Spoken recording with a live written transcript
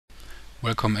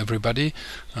Welcome everybody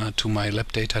to my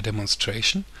lab data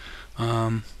demonstration.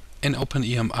 In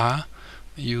OpenEMR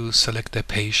you select a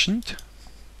patient,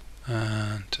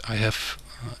 and I have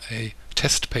a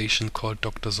test patient called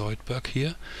Dr. Zoidberg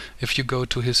here. If you go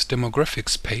to his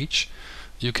demographics page,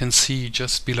 you can see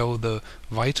just below the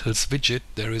vitals widget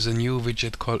there is a new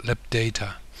widget called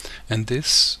labdata, and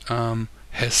this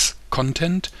has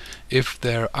content if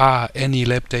there are any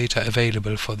lab data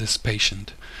available for this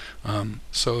patient.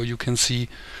 So you can see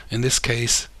in this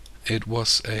case it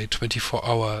was a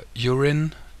 24-hour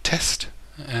urine test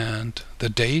and the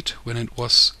date when it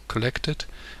was collected,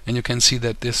 and you can see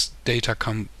that this data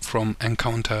come from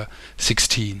encounter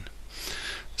 16.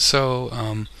 So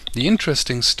the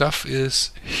interesting stuff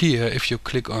is here if you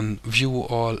click on view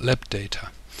all lab data,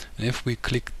 and if we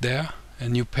click there, a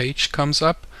new page comes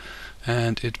up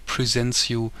and it presents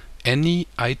you any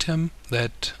item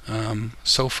that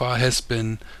so far has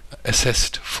been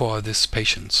assessed for this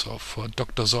patient. So for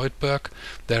Dr. Zoidberg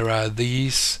there are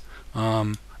these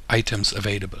items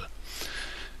available.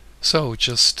 So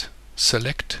just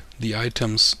select the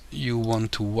items you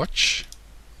want to watch,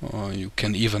 or you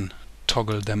can even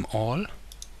toggle them all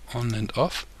on and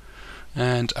off,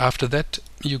 and after that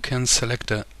you can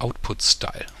select an output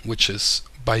style, which is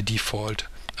by default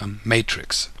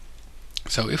matrix.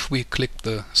 So if we click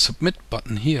the submit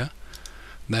button here,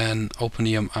 then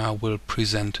OpenEMR will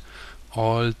present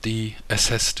all the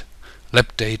assessed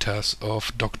lab data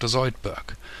of Dr.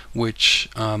 Zoidberg, which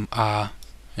are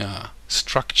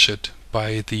structured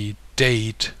by the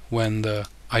date when the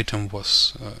item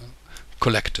was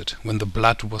collected, when the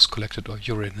blood was collected, or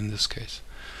urine in this case.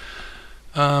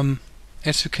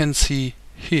 As you can see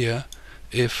here,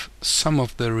 if some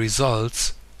of the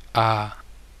results are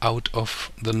out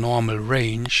of the normal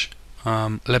range,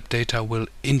 lab data will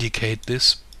indicate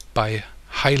this by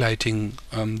highlighting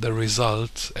the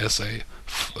results as a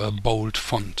bold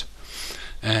font.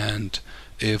 And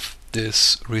if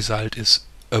this result is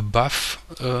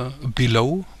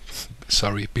below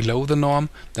the norm,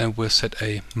 then we'll set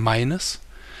a minus,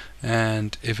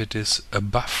 and if it is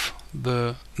above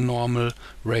the normal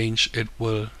range, it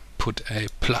will put a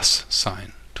plus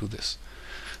sign to this.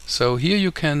 So here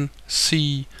you can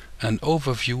see an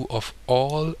overview of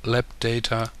all lab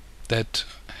data that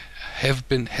have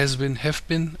been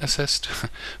assessed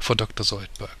for Dr.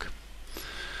 Zoidberg.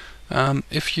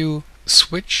 If you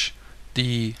switch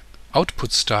the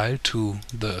output style to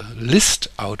the list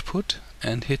output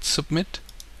and hit submit,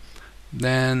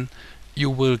 then you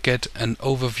will get an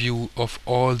overview of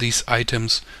all these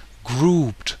items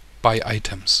grouped by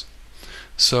items.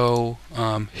 So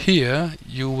here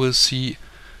you will see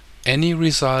any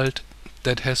result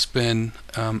that has been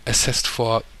assessed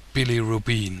for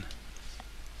bilirubin.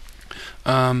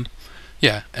 And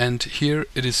here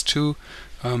it is too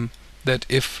that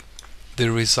if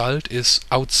the result is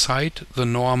outside the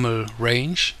normal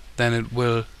range, then it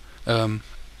will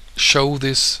show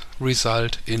this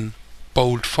result in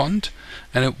bold font,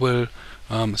 and it will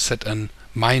set a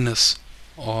minus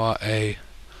or a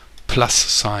plus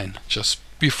sign just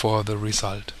before the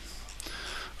result.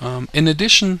 In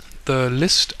addition, the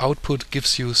list output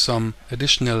gives you some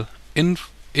additional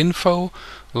info,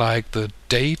 like the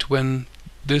date when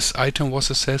this item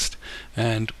was assessed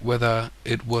and whether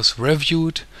it was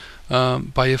reviewed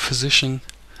by a physician.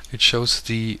 It shows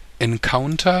the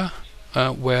encounter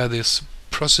where this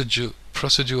procedure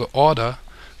order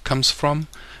comes from,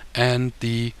 and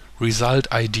the result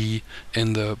ID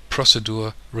in the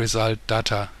procedure result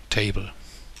data table.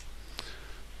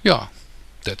 Yeah,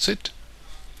 that's it.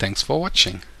 Thanks for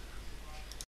watching.